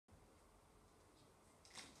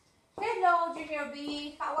Junior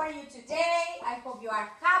B. How are you today? I hope you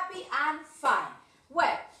are happy and fine.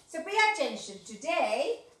 Well, so pay attention.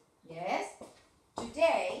 Today, yes,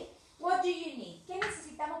 today, what do you need? ¿Qué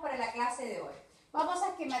necesitamos para la clase de hoy? Vamos a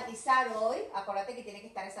esquematizar hoy. Acuérdate que tiene que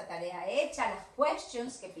estar esa tarea hecha, las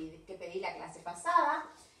questions que pedí la clase pasada.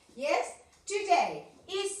 Yes, today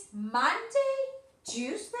is Monday,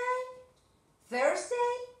 Tuesday, Thursday,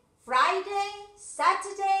 Friday,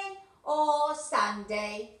 Saturday, or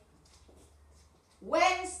Sunday.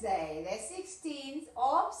 Wednesday, the 16th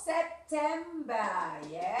of September.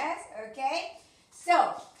 Yes, okay.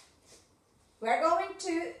 So, we're going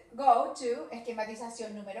to go to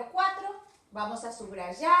esquematización número 4. Vamos a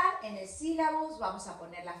subrayar en el syllabus, vamos a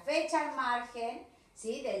poner la fecha al margen,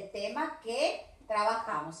 ¿sí? Del tema que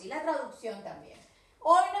trabajamos y la traducción también.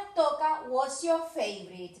 Hoy nos toca What's your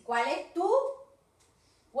favorite? ¿Cuál es tu?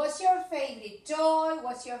 What's your favorite toy?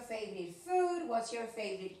 What's your favorite food? What's your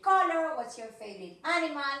favorite color? What's your favorite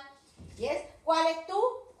animal? Yes. ¿Cuál es tu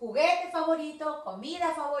juguete favorito?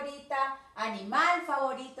 Comida favorita? Animal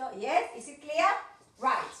favorito? Yes. Is it clear?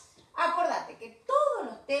 Right. Acordate que todos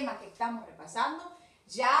los temas que estamos repasando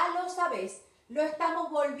ya lo sabes. Lo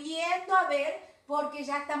estamos volviendo a ver porque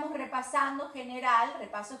ya estamos repasando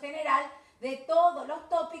repaso general de todos los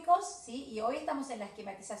tópicos, ¿sí? Y hoy estamos en la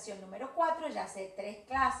esquematización número 4, ya hace 3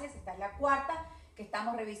 clases, esta es la 4ª, que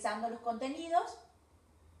estamos revisando los contenidos.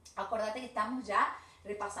 Acordate que estamos ya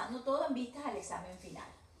repasando todo en vistas al examen final.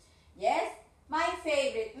 Yes, my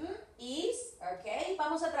favorite is, ok,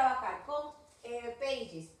 vamos a trabajar con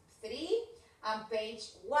pages 3 and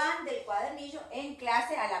page 1 del cuadernillo en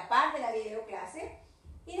clase a la par de la videoclase.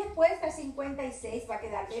 Y después la 56 va a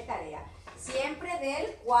quedar de tarea. Siempre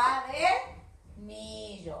del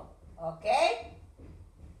cuadernillo. ¿Ok?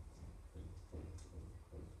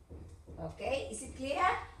 ¿Ok? Is it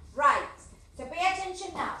clear? Right. So pay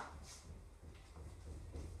attention now.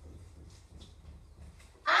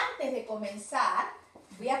 Antes de comenzar,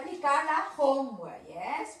 voy a aplicar la homework.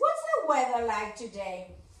 Yes? What's the weather like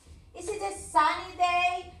today? Is it a sunny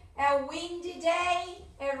day? A windy day?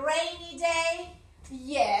 A rainy day?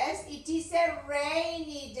 Yes, it is a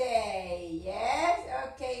rainy day. Yes,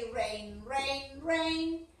 okay, rain.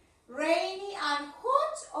 Rainy and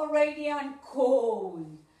hot or rainy and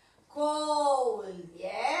cold? Cold,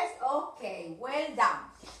 yes, okay, well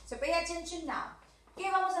done. So pay attention now. ¿Qué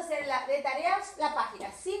vamos a hacer de tareas? La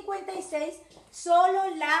página 56, solo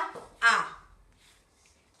la A.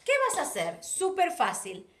 ¿Qué vas a hacer? Súper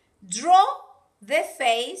fácil. Draw the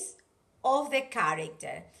face of the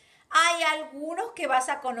character. Hay algunos que vas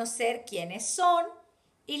a conocer quiénes son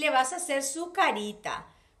y le vas a hacer su carita.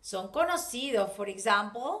 Son conocidos, for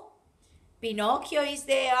example, Pinocchio is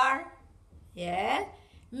there, yeah.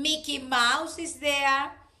 Mickey Mouse is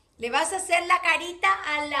there. Le vas a hacer la carita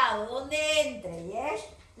al lado, donde entre, yes.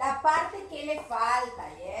 La parte que le falta,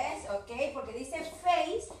 yes, ok, porque dice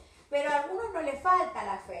face, pero a algunos no le falta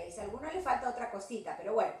la face, a algunos le falta otra cosita,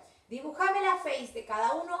 pero bueno, dibújame la face de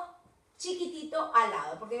cada uno chiquitito al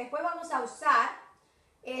lado, porque después vamos a usar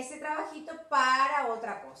ese trabajito para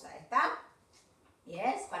otra cosa, ¿está?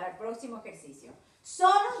 Yes, para el próximo ejercicio.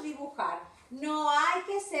 Solo dibujar, no hay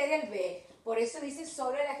que ser el B, por eso dice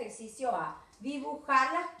solo el ejercicio A.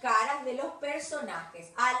 Dibujar las caras de los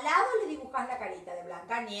personajes. Al lado le dibujas la carita de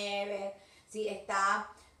Blancanieves, ¿sí? Está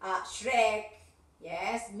Shrek,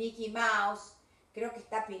 yes, Mickey Mouse, creo que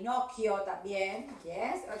está Pinocchio también,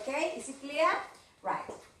 yes, ok, is it clear?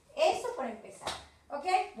 Right. Eso por empezar, ¿ok?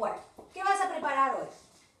 Bueno, ¿qué vas a preparar hoy?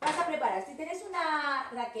 Vas a preparar, si tenés una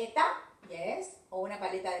raqueta, yes, o una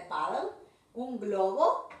paleta de paddle, un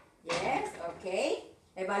globo, yes, ok,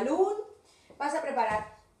 el balloon, vas a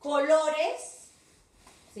preparar colores,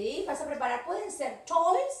 ¿sí? Vas a preparar, pueden ser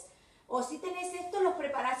toys, o si tenés esto, los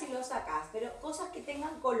preparás y los sacás, pero cosas que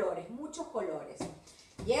tengan colores, muchos colores,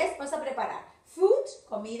 yes, vas a preparar food,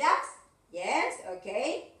 comidas, yes, ok,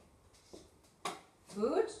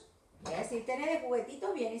 food, yes. Si tenés de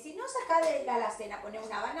juguetitos bien, y si no, saca de la alacena, pone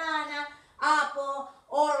una banana, apple,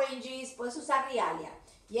 oranges, puedes usar realia,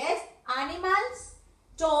 yes, animals,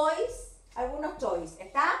 toys, algunos toys,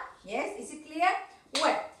 ¿está? Yes, is it clear?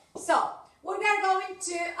 Well, so, what we are going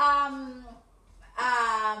to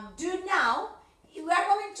do now, we are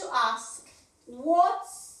going to ask,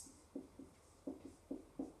 what's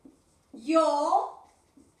your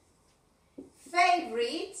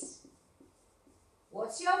favorite?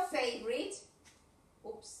 What's your favorite?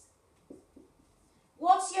 Oops.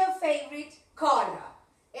 What's your favorite color?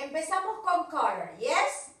 Empezamos con color,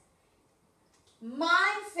 yes?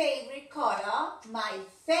 My favorite color, my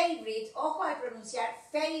favorite, ojo de pronunciar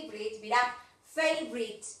favorite, mira,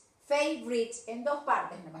 favorite, favorite, en dos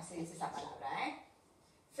partes nomás se dice esa palabra,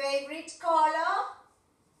 Favorite color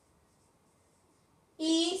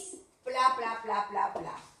is bla, bla, bla, bla,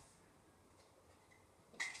 bla.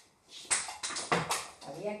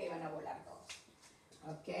 Sabía que iban a volar todos.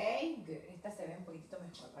 Ok, good. Esta se ve un poquito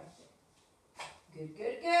mejor para ustedes. Good,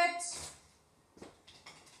 good, good.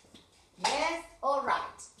 Yes, all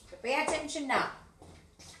right. So pay attention now.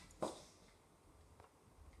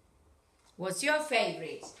 What's your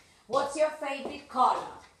favorite? What's your favorite color?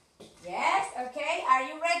 Yes, okay. Are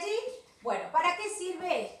you ready? Bueno, ¿para qué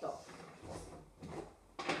sirve esto?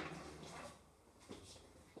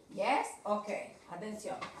 Yes, okay.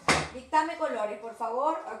 Atención. Dictame colores, por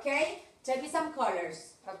favor, okay? Tell me some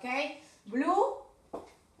colors, okay? Blue,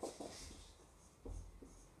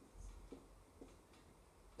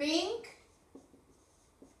 pink.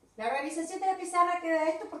 La organización de la pizarra queda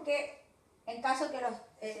esto porque en caso que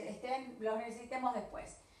los necesitemos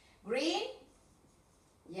después. Green,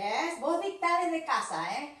 yes, vos dictá desde casa,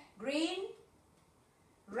 Green,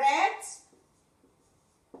 red,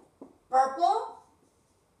 purple,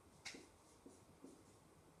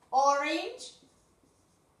 orange,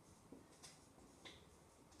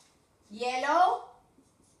 yellow,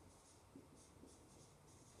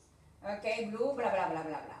 ok, blue, bla, bla, bla,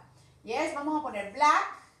 bla, bla. Yes, vamos a poner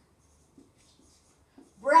black,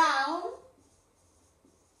 brown,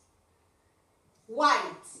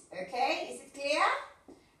 white, ok, is it clear?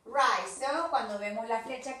 Right, so cuando vemos la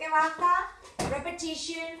flecha que baja,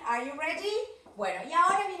 repetition, are you ready? Bueno, y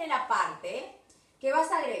ahora viene la parte que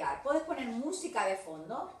vas a agregar. Puedes poner música de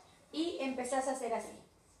fondo y empezás a hacer así.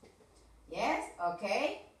 Yes,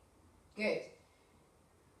 okay, good.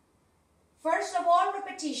 First of all,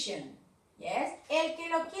 repetition. Yes, el que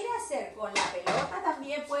lo quiera hacer con la pelota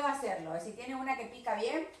también puede hacerlo. Si tiene una que pica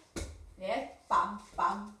bien, yes, pam,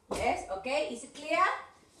 pam, yes, okay, is it clear?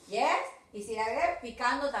 Yes, y si la agrega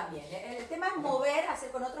picando también. El tema es mover,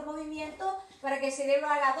 hacer con otro movimiento para que el cerebro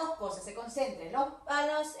haga dos cosas, se concentre en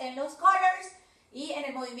los colors y en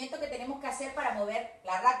el movimiento que tenemos que hacer para mover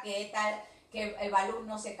la raqueta, que el balón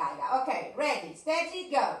no se caiga. Ok, ready, steady,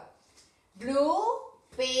 go. Blue,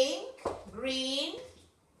 pink, green,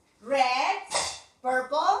 red,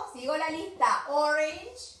 purple, sigo la lista,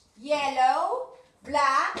 orange, yellow,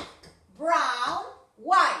 black, brown,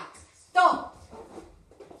 white. Stop.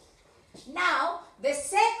 Now, the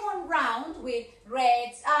second round with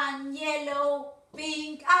reds and yellow,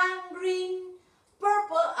 pink and green,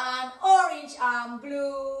 purple and orange and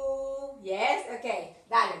blue. Yes, okay.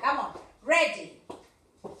 Dale, come on. Ready,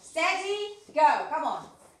 steady, go. Come on.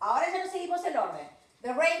 Ahora ya no seguimos el orden.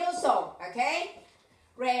 The rainbow song, okay?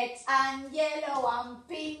 Red and yellow and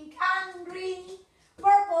pink and green,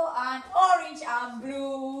 purple and orange and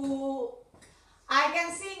blue. I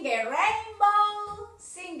can sing a rainbow,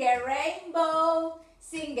 sing a rainbow,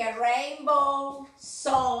 sing a rainbow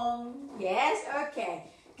song. Yes, okay,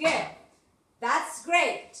 good. That's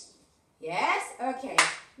great. Yes, okay.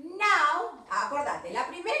 Now, acordate, la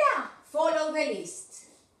primera, follow the list.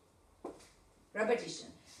 Repetition.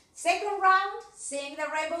 Second round, sing the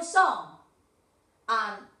rainbow song.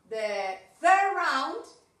 And the third round,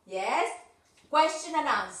 yes, question and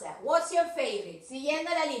answer. What's your favorite?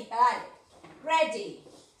 Siguiendo la lista, dale. Ready,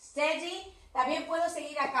 steady. También puedo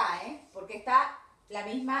seguir acá, porque está la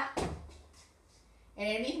misma, en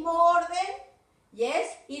el mismo orden.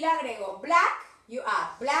 Yes, y le agrego black, you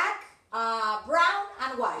add black, brown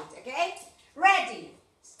and white, okay? Ready,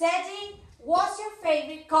 steady. What's your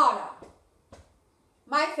favorite color?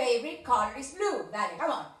 My favorite color is blue. Dale,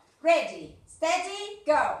 come on. Ready, steady,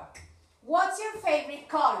 go. What's your favorite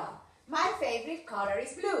color? My favorite color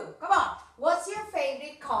is blue. Come on. What's your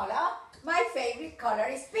favorite color? My favorite color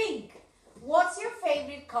is pink. What's your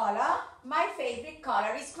favorite color? My favorite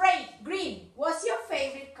color is green. What's your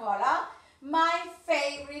favorite color? My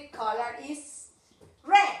favorite color is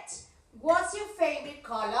red. What's your favorite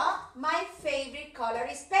color? My favorite color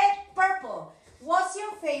is purple. What's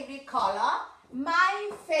your favorite color?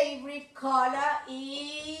 My favorite color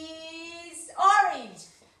is orange.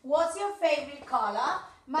 What's your favorite color?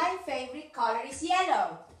 My favorite color is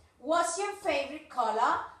yellow. What's your favorite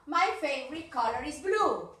color? My favorite color is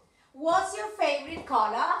blue. What's your favorite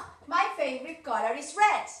color? My favorite color is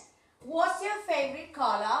red. What's your favorite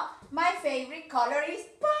color? My favorite color is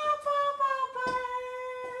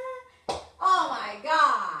Oh my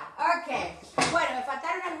God. Ok. Bueno, me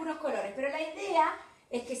faltaron algunos colores, pero la idea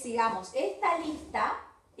es que sigamos esta lista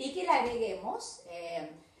y que la agreguemos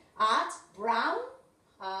add brown,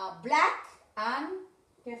 black and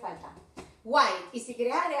 ¿qué falta? White. Y si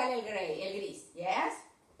querés agregarle el gris, yes?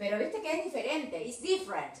 Pero viste que es diferente. It's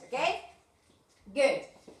different, okay? Good.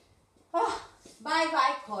 Oh,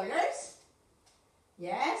 bye-bye colors.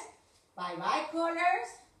 Yes, bye-bye colors.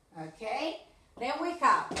 Okay. Then we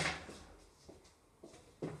have,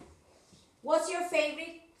 what's your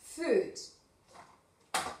favorite food?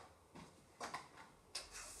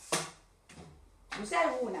 Use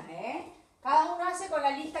algunas, ¿eh? Cada uno hace con la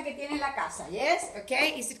lista que tiene en la casa. Yes?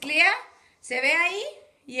 Okay. Is it clear? ¿Se ve ahí?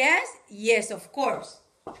 Yes? Yes, of course.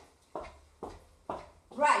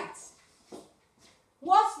 Right.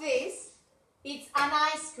 What's this? It's an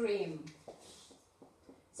ice cream.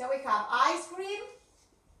 So we have ice cream.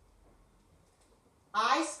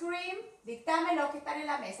 Ice cream. Dictame los que están en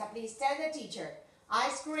la mesa. Please tell the teacher.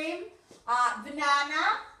 Ice cream.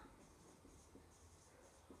 Banana.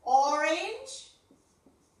 Orange.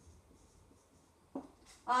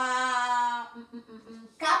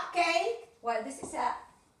 Cupcake. Well, this is a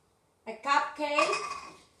cupcake.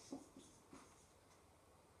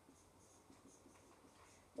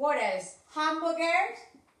 What else? Hamburger.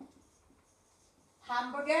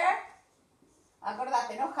 Hamburger.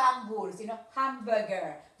 Acordate, no Hamburg, sino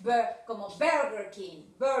hamburger. Como Burger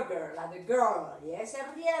King. Burger, la de girl. ¿Yes? Se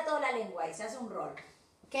riega toda la lengua y se hace un roll.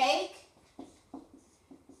 Cake.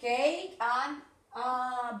 Cake and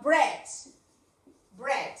bread.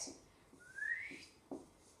 Bread.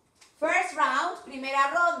 First round, primera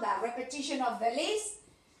ronda, repetition of the list.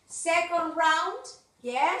 Second round,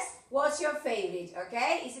 yes, what's your favorite,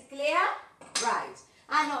 okay? Is it clear? Right.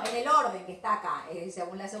 Ah, no, en el orden que está acá.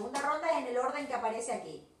 Según la segunda ronda, en el orden que aparece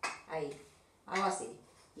aquí. Ahí. Algo así.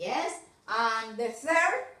 Yes. And the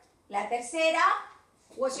third, la tercera,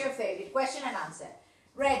 what's your favorite? Question and answer.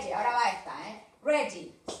 Ready, ahora va esta, ¿eh?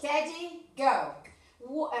 Ready, steady, go.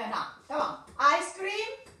 No, come on. Ice cream,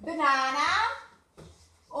 banana,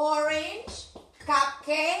 orange,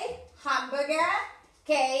 cupcake, hamburger,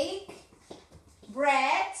 cake,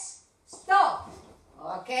 bread, stop.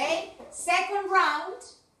 Okay? Second round,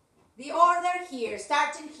 the order here,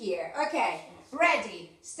 starting here. Okay, ready,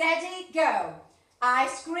 steady, go.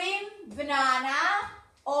 Ice cream, banana,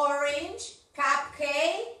 orange,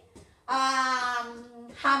 cupcake,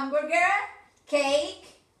 hamburger,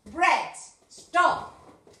 cake, bread. Stop.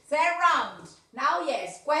 Third round. Now,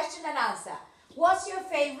 yes, question and answer. What's your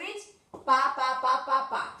favorite? Pa.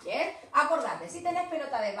 ¿Yes? Acordate, si tenés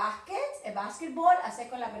pelota de básquet, basketball, haces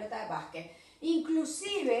con la pelota de básquet.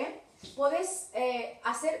 Inclusive, podés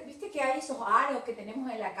hacer, viste que hay esos aros que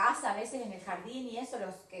tenemos en la casa, a veces en el jardín y eso,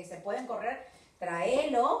 los que se pueden correr,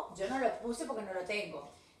 traelo. Yo no lo puse porque no lo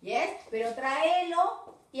tengo. ¿Yes? Pero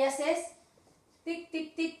traelo y haces tic,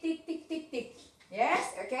 tic, tic, tic, tic, tic, tic.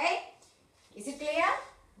 ¿Yes? ¿Ok? ¿Is it clear?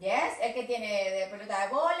 Yes. El que tiene de pelota de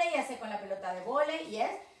vóley, hace con la pelota de vóley.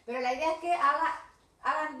 Yes. Pero la idea es que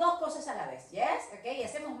hagan dos cosas a la vez. Yes. ¿Ok? Y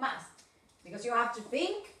hacemos más. Because you have to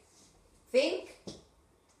think,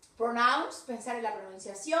 pronounce, pensar en la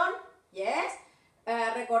pronunciación. Yes.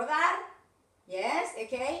 Recordar. Yes.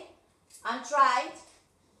 ¿Ok? And try it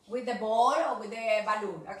with the ball or with the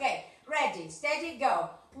balloon. Okay. Ready, steady, go.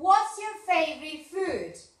 What's your favorite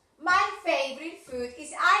food? My favorite food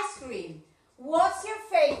is ice cream. What's your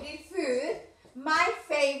favorite food? My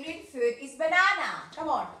favorite food is banana. Come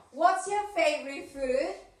on. What's your favorite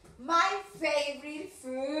food? My favorite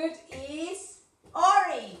food is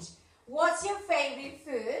orange. What's your favorite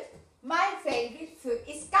food? My favorite food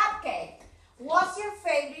is cupcake. What's your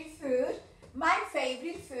favorite food? My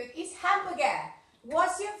favorite food is hamburger.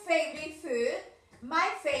 What's your favorite food?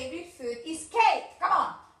 My favorite food is cake. Come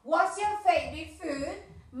on. What's your favorite food?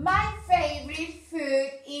 My favorite food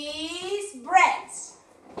is bread.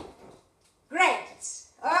 Great.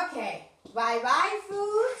 Okay. Bye-bye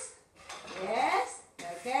foods. Yes.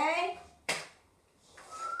 Okay.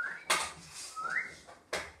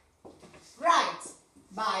 Right.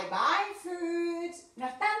 Bye-bye foods. No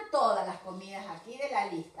están todas las comidas aquí de la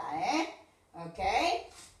lista, ¿eh? Okay.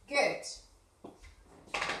 Good.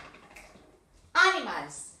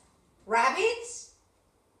 Animals. Rabbits.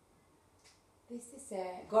 This is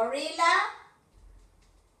a gorilla.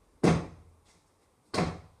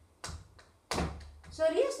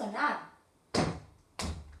 Solía sonar.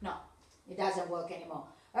 No, it doesn't work anymore.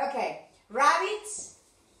 Okay, rabbits.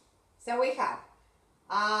 So we have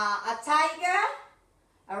a tiger,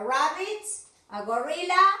 a rabbit, a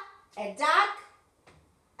gorilla, a duck,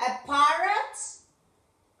 a parrot,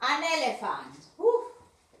 an elephant. Whew.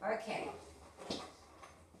 Okay.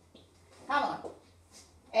 Come on.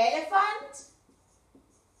 Elephant.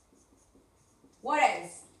 What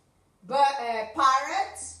else?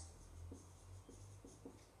 Parrot,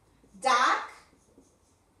 duck,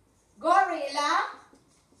 gorilla,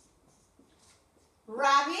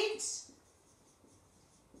 rabbit,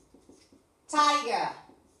 tiger.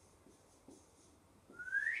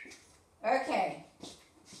 Okay.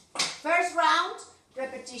 First round,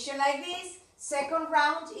 repetition like this. Second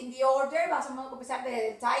round, in the order, vamos a empezar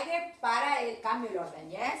desde el tiger para el cambio de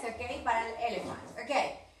orden, yes? Okay, para el elephant.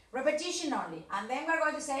 Okay, repetition only. And then we're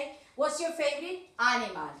going to say, what's your favorite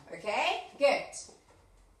animal? Okay, good.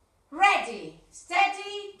 Ready,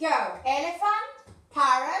 steady, go. Elephant,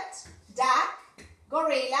 parrot, duck,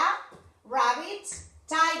 gorilla, rabbit,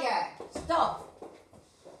 tiger. Stop.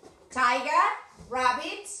 Tiger,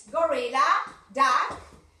 rabbit, gorilla, duck,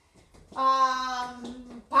 parrot,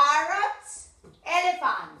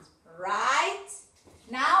 elephant. Right?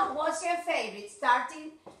 Now, what's your favorite?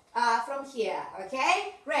 Starting from here,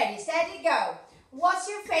 okay? Ready, steady, go. What's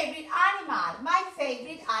your favorite animal? My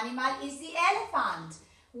favorite animal is the elephant.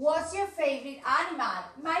 What's your favorite animal?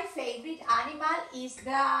 My favorite animal is the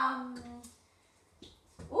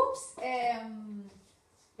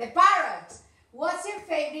parrot. What's your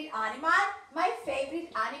favorite animal? My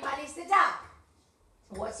favorite animal is the duck.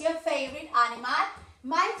 What's your favorite animal?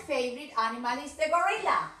 My favorite animal is the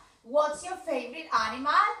gorilla. What's your favorite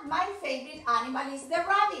animal? My favorite animal is the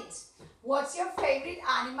rabbit. What's your favorite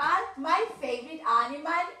animal? My favorite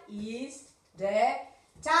animal is the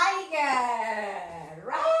tiger.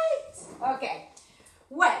 Right? Okay.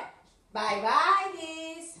 Well, bye-bye,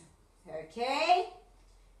 this. Okay.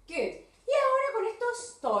 Good. Y ahora con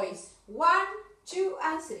estos toys. 1, 2,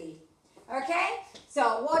 and 3. Okay?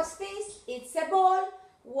 So, what's this? It's a ball.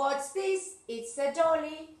 What's this? It's a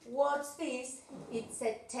dolly. What's this? It's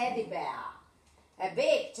a teddy bear. A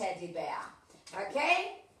big teddy bear.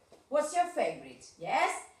 Okay? What's your favorite?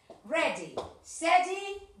 Yes? Ready,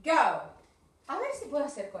 steady, go. A ver si puedo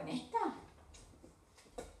hacer con esta.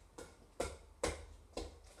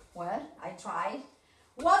 Well, I tried.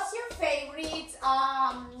 What's your favorite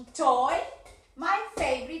toy? My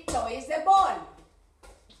favorite toy is the ball.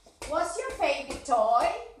 What's your favorite toy?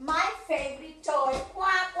 My favorite toy.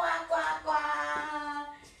 Quack, quack, quack, quack.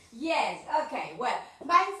 Yes, okay, well,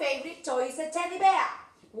 my favorite toy is a teddy bear.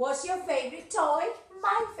 What's your favorite toy?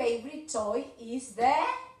 My favorite toy is the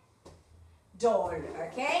doll,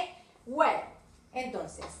 okay? Well,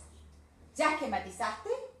 entonces, ¿ya esquematizaste?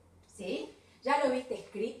 ¿Sí? ¿Ya lo viste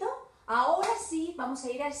escrito? Ahora sí, vamos a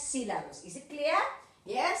ir al syllabus. Is it clear?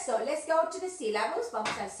 Yes, so let's go to the syllabus.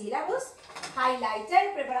 Vamos al syllabus.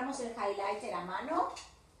 Highlighter, preparamos el highlighter a mano.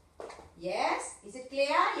 Yes, is it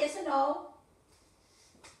clear? Yes or no?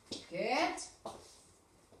 Good.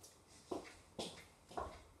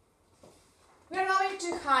 We're going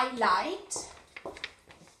to highlight.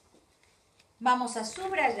 Vamos a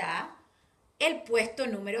subrayar el puesto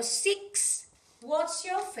número 6. What's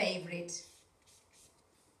your favorite?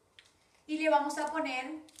 Y le vamos a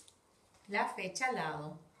poner la fecha al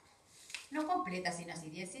lado. No completa, sino así,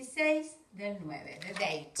 16 del 9, the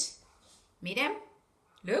date. Miren,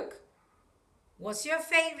 look. What's your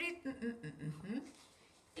favorite?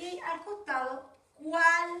 Y al costado,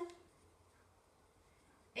 ¿cuál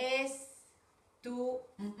es tu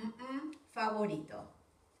favorito?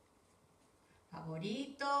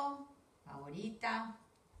 Favorito, favorita.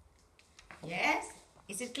 Yes?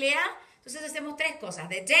 Is it clear? Entonces hacemos 3 cosas.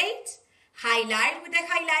 The date, highlight with the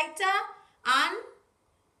highlighter, and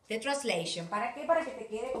the translation. ¿Para qué? Para que te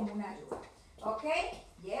quede como una ayuda. Okay?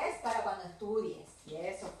 Yes, para cuando estudies.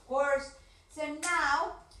 Yes, of course. So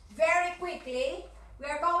now, very quickly, we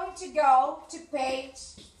are going to go to page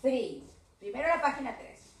 3. Primero la página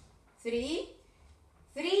 3.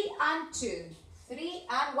 3 and 2. 3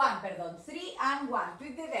 and 1, perdón. 3 and 1.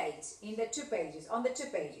 With the date in the 2 pages, on the 2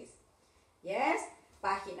 pages. Yes?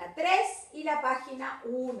 Página 3 y la página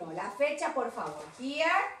 1. La fecha, por favor.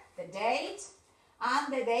 Here, the date,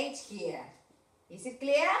 and the date here. Is it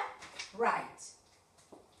clear? Right.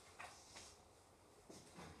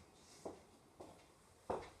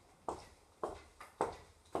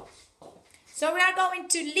 So we are going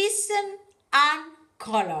to listen and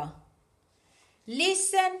color.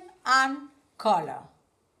 Listen and color.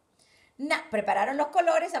 Prepararon los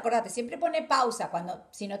colores, acordate, siempre pone pausa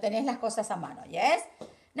si no tenés las cosas a mano, yes?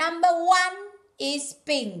 Number 1 is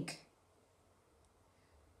pink.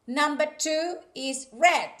 Number 2 is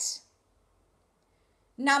red.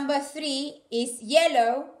 Number 3 is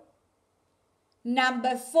yellow.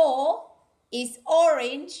 Number 4 is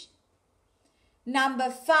orange.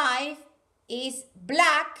 Number 5 is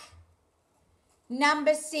black.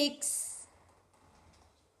 Number 6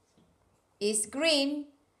 is green.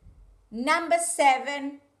 Number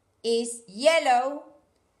 7 is yellow.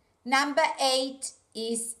 Number 8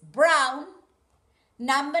 is brown.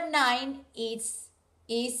 Number 9 is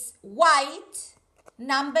white.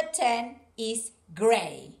 Number 10 is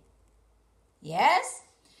gray. Yes?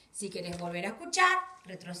 Si quieres volver a escuchar,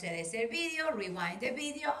 retrocedes el video, rewind the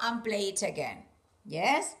video, and play it again.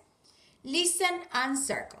 Yes? Listen and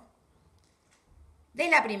circle. De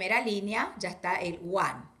la primera línea ya está el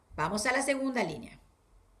one. Vamos a la segunda línea.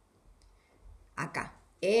 Acá,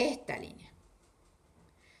 esta línea.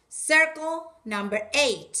 Circle number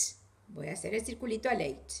 8. Voy a hacer el circulito al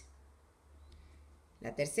 8.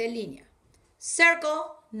 La tercera línea.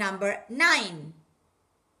 Circle number 9.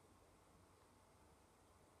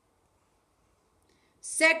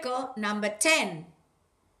 Circle number 10.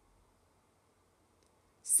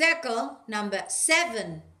 Circle number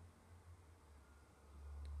 7.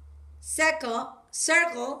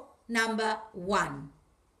 Circle number 1.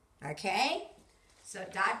 Okay? So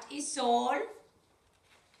that is all.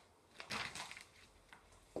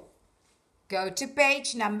 Go to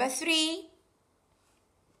page number 3.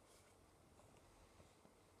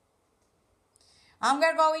 And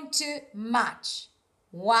we're going to match.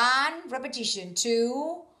 1, repetition,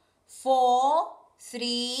 2, 4,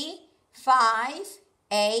 3, 5,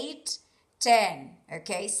 8, 10.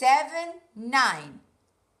 Okay, 7, 9.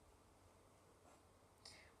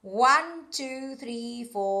 1, 2, 3,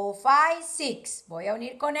 4, 5, 6. Voy a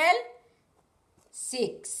unir con él.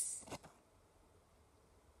 6.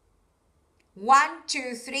 1,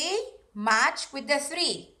 2, 3. Match with the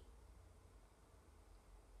 3.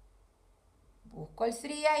 Busco el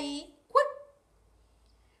 3 ahí.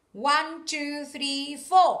 1, 2, 3,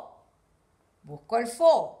 4. Busco el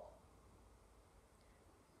 4.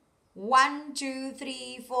 1, 2,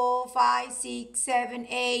 3, 4, 5, 6, 7,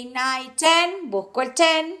 8, 9, 10. Busco el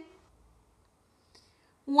 10.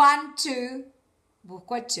 1, 2.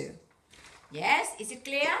 Busco el 2. Yes, is it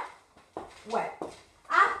clear? Well,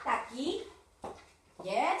 hasta aquí.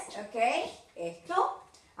 Yes, ok. Esto,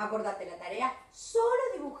 acordate la tarea,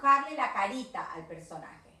 solo dibujarle la carita al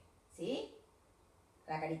personaje. ¿Sí?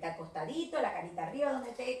 La carita al costadito, la carita arriba,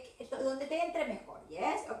 donde te entre mejor.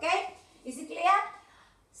 Yes, okay? Is it clear?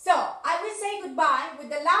 So, I will say goodbye with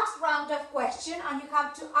the last round of questions and you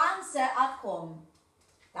have to answer at home.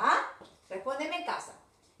 ¿Tá? Respóndeme en casa.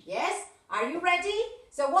 Yes? Are you ready?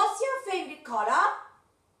 So, what's your favorite color?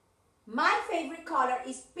 My favorite color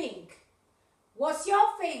is pink. What's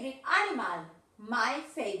your favorite animal? My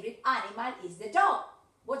favorite animal is the dog.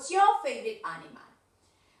 What's your favorite animal?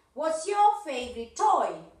 What's your favorite toy?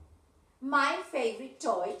 My favorite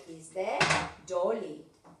toy is the dolly.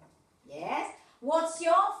 Yes? What's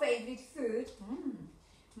your favorite food?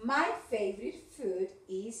 My favorite food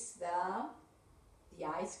is the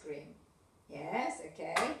ice cream. Yes,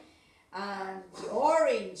 okay. And the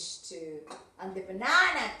orange too. And the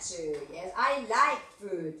banana too. Yes, I like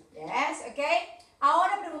food. Yes, okay.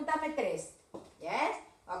 Ahora pregúntame 3. Yes,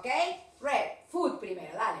 okay. Red, food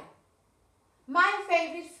primero, dale. My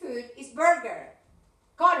favorite food is burger.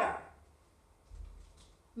 Color.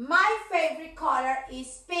 My favorite color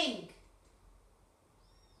is pink.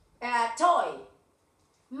 Toy.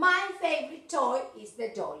 My favorite toy is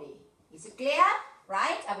the dolly. Is it clear?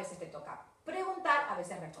 Right? A veces te toca preguntar, a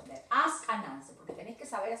veces responder. Ask and answer, porque tenéis que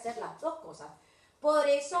saber hacer las dos cosas. Por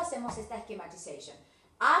eso hacemos esta schematization.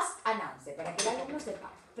 Ask and answer, para que el alumno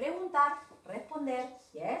sepa preguntar, responder.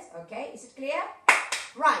 Yes? Okay? Is it clear?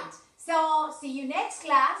 Right. So, see you next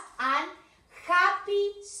class and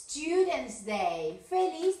Happy Students' Day.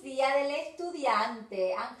 Feliz Día del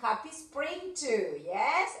Estudiante and Happy Spring too.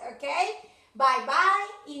 Yes? Okay? Bye-bye.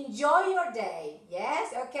 Enjoy your day.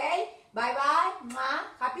 Yes? Okay? Bye-bye.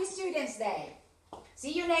 Happy Students' Day.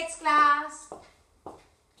 See you next class.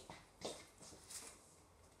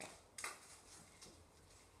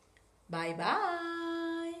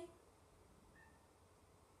 Bye-bye.